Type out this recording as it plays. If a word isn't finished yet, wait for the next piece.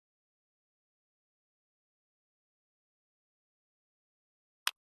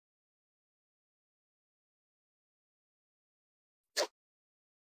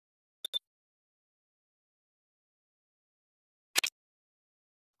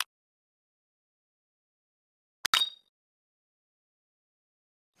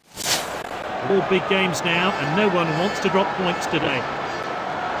All big games now, and no one wants to drop points today.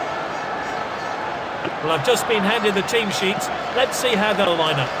 Well, I've just been handed the team sheets. Let's see how they'll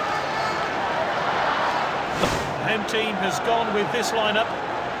line up. The home team has gone with this lineup.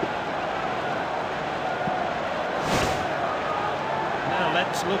 Now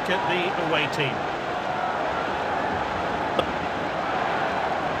let's look at the away team.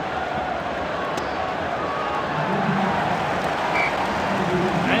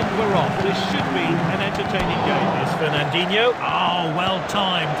 And we're off. This should be an entertaining game. It's Fernandinho. Oh, well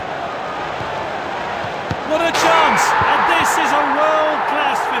timed. What a chance! And this is a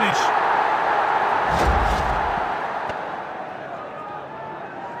world-class finish.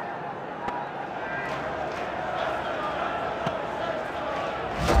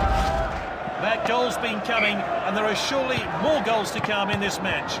 That goal's been coming, and there are surely more goals to come in this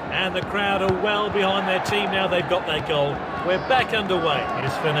match. And the crowd are well behind their team now they've got their goal. We're back underway.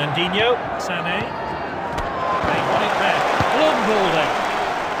 Here's Fernandinho. Sané. They want it back. Long ball there.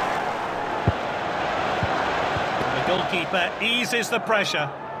 The goalkeeper eases the pressure.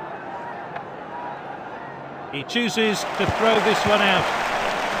 He chooses to throw this one out.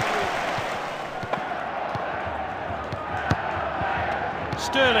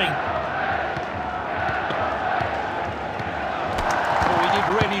 Sterling. Oh, he did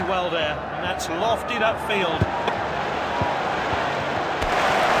really well there, and that's lofted upfield.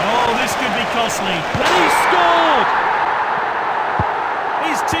 Oh, this could be costly. And he scored!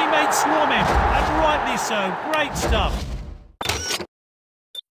 His teammates swarm him, and rightly so. Great stuff.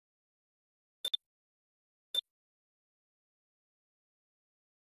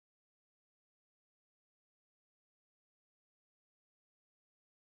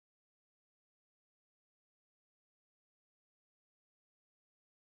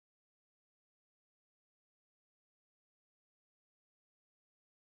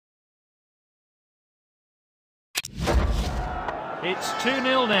 It's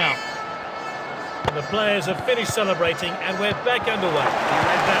 2-0 now. And the players have finished celebrating and we're back underway. He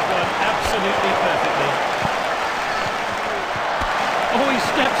read that one absolutely perfectly. Oh, he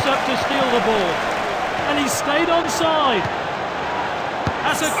steps up to steal the ball. And he stayed onside.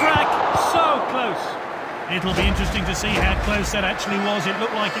 That's a crack. So close. It'll be interesting to see how close that actually was. It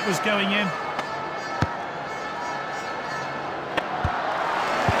looked like it was going in.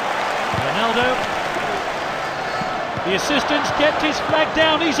 Ronaldo. The assistant's kept his flag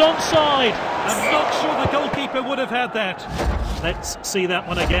down, he's onside. I'm not sure the goalkeeper would have had that. Let's see that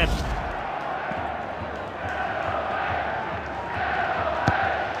one again.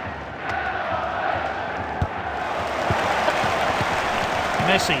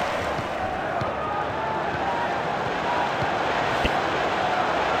 Messi.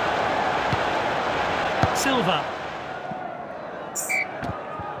 Silva.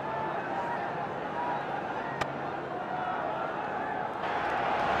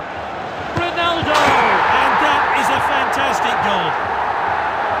 Fantastic goal.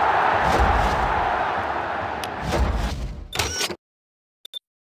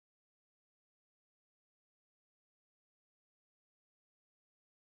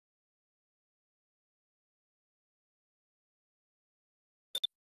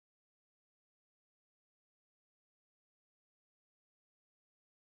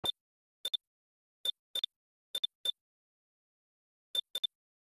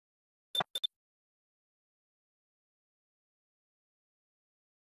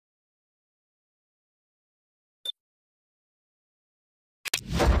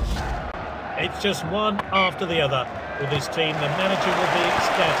 It's just one after the other. With this team, the manager will be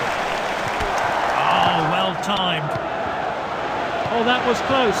ecstatic. Oh, well timed. Oh, that was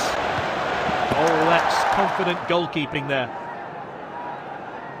close. Oh, that's confident goalkeeping there.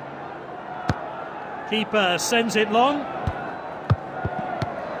 Keeper sends it long.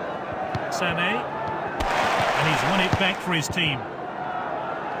 Sané. And he's won it back for his team.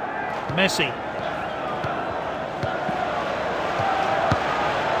 Messi.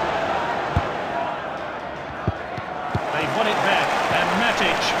 Won it back, and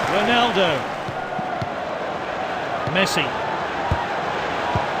Matic, Ronaldo, Messi.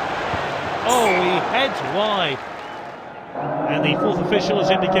 Oh, he heads wide. And the fourth official has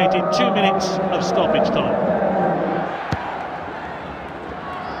indicated 2 minutes of stoppage time.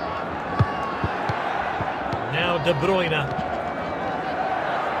 Now De Bruyne.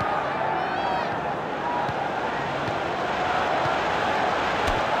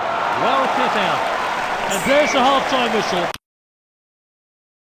 Well fit out. And there's the half-time whistle.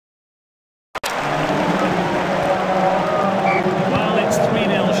 Well, it's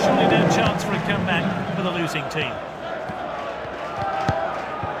 3-0. Surely no chance for a comeback for the losing team.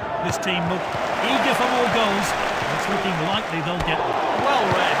 This team look eager for more goals. It's looking likely they'll get them. Well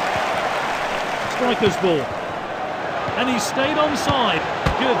read. Striker's ball. And he stayed onside.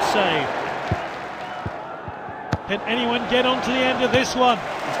 Good save. Can anyone get onto the end of this one?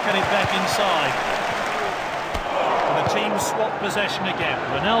 He's cut it back inside. And the team swap possession again.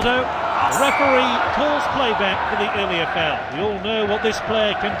 Ronaldo. The referee calls playback for the earlier foul. We all know what this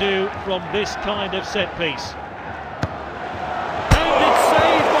player can do from this kind of set piece. And it's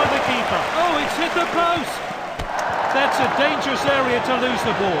saved by the keeper. Oh, it's hit the post. That's a dangerous area to lose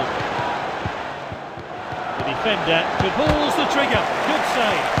the ball. The defender pulls the trigger. Good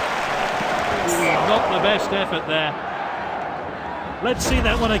save. Ooh, not the best effort there. Let's see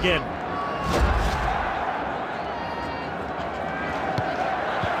that one again.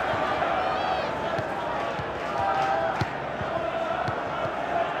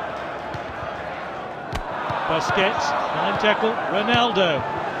 Busquets, fine tackle, Ronaldo,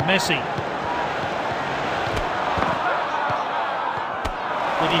 Messi.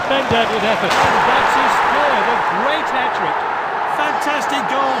 The defender with effort, and that's his third, a great hat-trick. Fantastic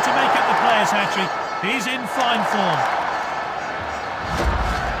goal to make up the player's hat-trick. He's in fine form.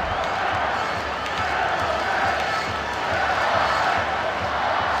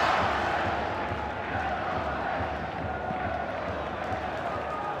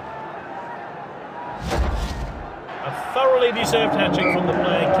 A thoroughly deserved hat-trick from the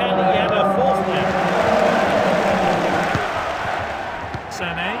player. Can he add a fourth now?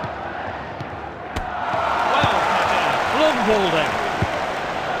 Sané. Well cut out. Long ball there.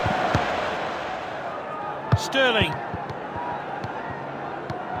 Sterling.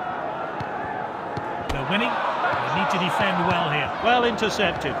 They're winning. They need to defend well here. Well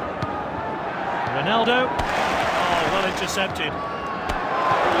intercepted. Ronaldo. Oh, well intercepted.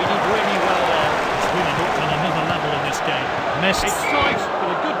 He did really well there. It's really looked on another level in this game. Messi. It's tight, but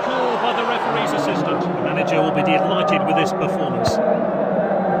a good call by the referee's assistant. The manager will be delighted with this performance.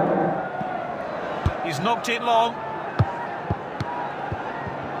 He's knocked it long.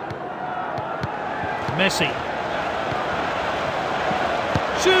 Messi.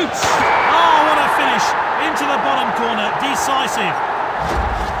 Shoots! Oh, what a finish! Into the bottom corner, decisive.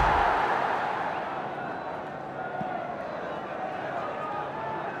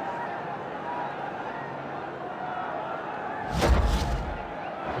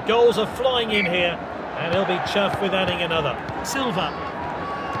 Goals are flying in here, and he'll be chuffed with adding another. Silva.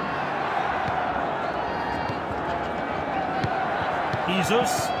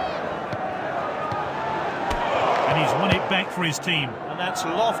 Jesus. And he's won it back for his team. And that's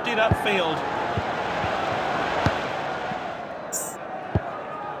lofted upfield.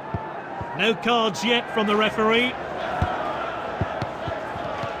 No cards yet from the referee.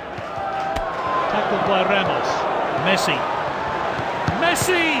 Tackled by Ramos. Messi.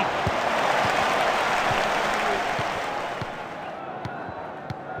 Messi!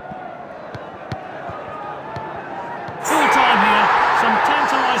 Full time here. Some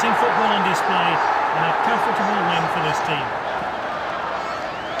tantalising football on display. And a comfortable win for this team.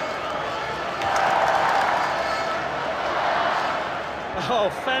 Oh,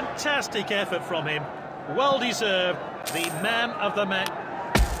 fantastic effort from him. Well deserved. The man of the match.